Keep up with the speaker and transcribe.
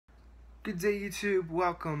Good day, YouTube.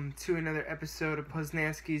 Welcome to another episode of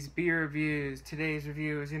Poznansky's Beer Reviews. Today's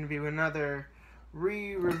review is going to be another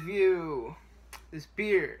re-review. This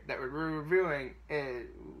beer that we're reviewing is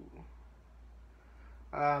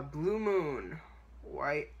Blue Moon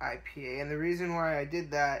White IPA. And the reason why I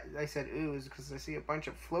did that, I said ooh, is because I see a bunch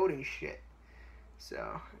of floating shit. So,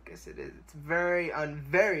 I guess it is. It's very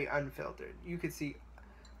unfiltered. You could see,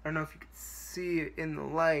 I don't know if you could see it in the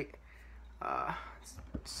light. Let's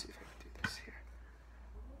see if I can do this here.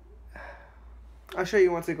 I'll show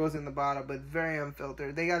you once it goes in the bottle, but very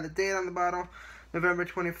unfiltered. They got the date on the bottle, November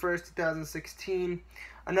 21st, 2016.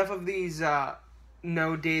 Enough of these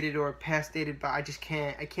no dated or past dated, but I just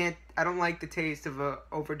can't. I don't like the taste of a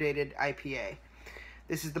overdated IPA.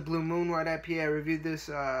 This is the Blue Moon White IPA. I reviewed this,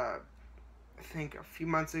 I think a few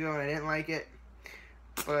months ago, and I didn't like it.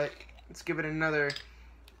 But let's give it another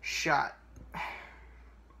shot.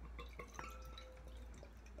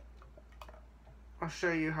 I'll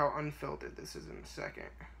show you how unfiltered this is in a second.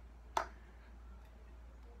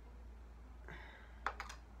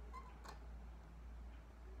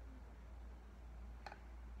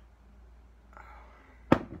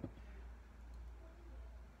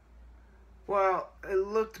 Well, it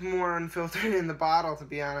looked more unfiltered in the bottle, to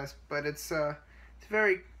be honest, but it's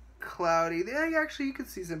very cloudy. Yeah, actually, you can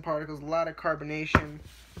see some particles, a lot of carbonation.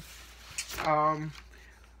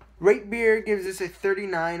 Rate Beer gives this a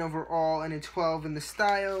 39 overall and a 12 in the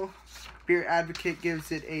style. Beer Advocate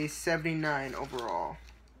gives it a 79 overall.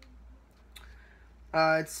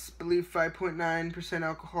 It's, I believe, 5.9%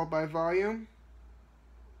 alcohol by volume.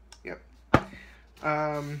 Yep.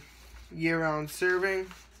 Year-round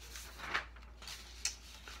serving.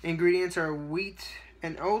 Ingredients are wheat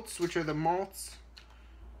and oats, which are the malts.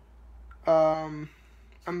 I'm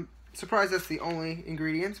surprised that's the only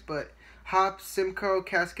ingredients, but hops, Simcoe,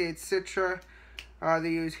 Cascade Citra. They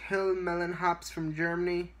use Hill Melon hops from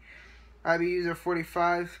Germany. IBUs are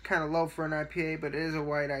 45, kind of low for an IPA, but it is a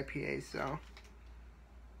white IPA, so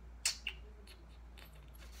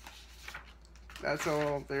that's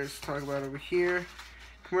all there's to talk about over here.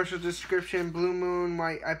 Commercial description: Blue Moon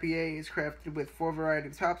White IPA is crafted with 4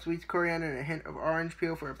 varieties of hops, wheat, coriander, and a hint of orange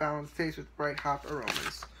peel for a balanced taste with bright hop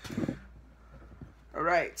aromas.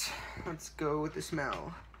 Alright, let's go with the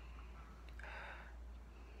smell.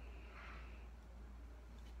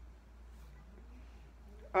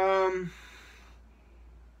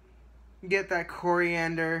 You get that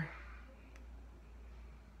coriander.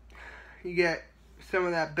 You get some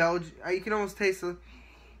of that Belgian. You can almost smell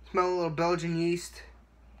a little Belgian yeast.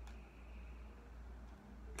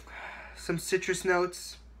 Some citrus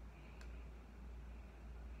notes.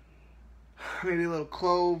 Maybe a little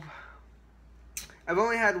clove. I've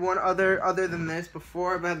only had one other than this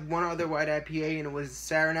before. I've had one other white IPA, and it was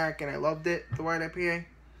Saranac, and I loved it, the white IPA.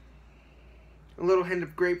 A little hint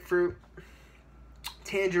of grapefruit.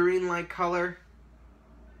 Tangerine-like color.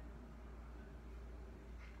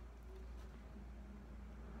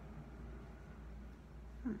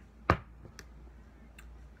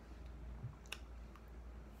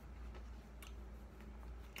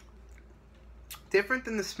 Different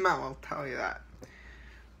than the smell, I'll tell you that.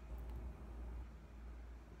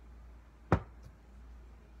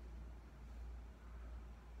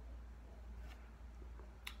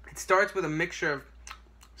 It starts with a mixture of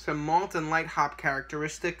some malt and light hop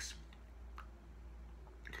characteristics.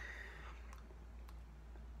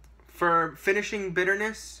 For finishing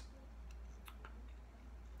bitterness,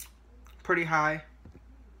 pretty high.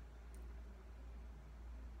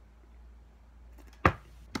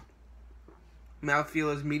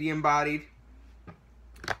 Mouthfeel is medium bodied.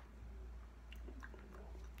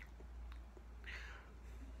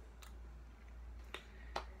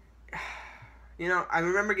 You know, I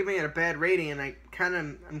remember giving it a bad rating, and I'm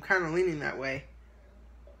kind of leaning that way.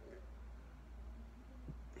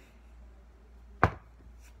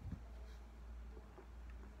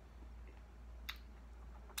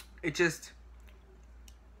 It just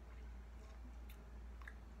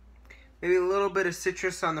maybe a little bit of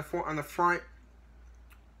citrus on the front,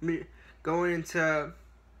 going into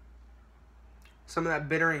some of that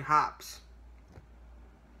bittering hops.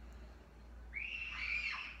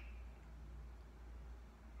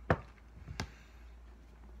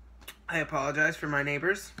 I apologize for my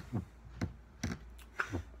neighbors.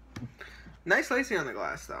 Nice lacing on the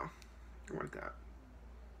glass, though. I like that.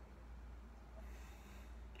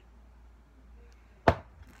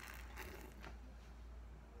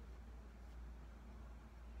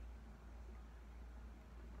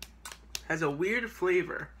 Has a weird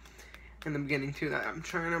flavor in the beginning, too. That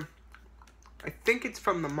I think it's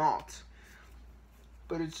from the malt,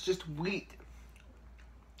 but it's just wheat.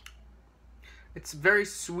 It's very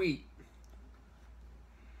sweet.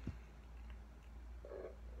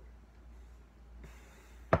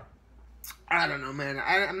 I don't know, man.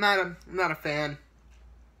 I'm not a fan.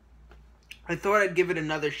 I thought I'd give it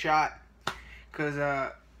another shot, cause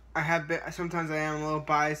sometimes I am a little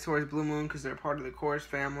biased towards Blue Moon because they're part of the Coors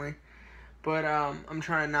family, but I'm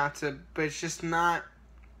trying not to. But it's just not.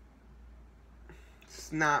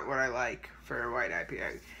 It's not what I like for a white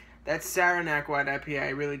IPA. That Saranac white IPA I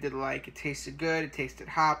really did like. It tasted good. It tasted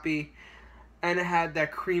hoppy, and it had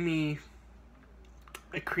that creamy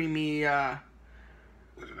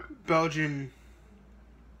Belgian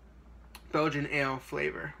ale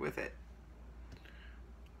flavor with it.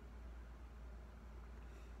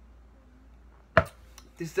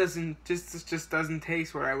 This just doesn't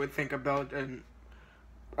taste what I would think a Belgian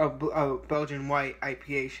white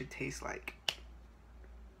IPA should taste like.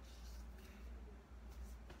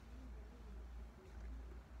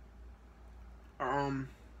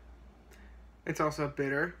 It's also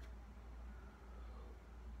bitter,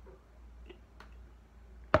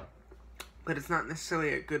 but it's not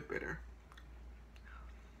necessarily a good bitter.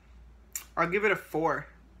 I'll give it a 4.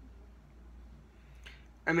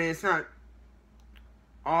 I mean, it's not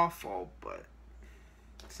awful, but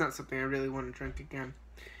it's not something I really want to drink again.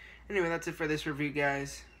 Anyway, that's it for this review,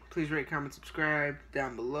 guys. Please rate, comment, subscribe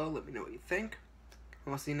down below. Let me know what you think.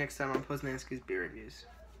 And we'll see you next time on Postmansky's Beer Reviews.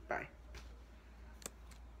 Bye.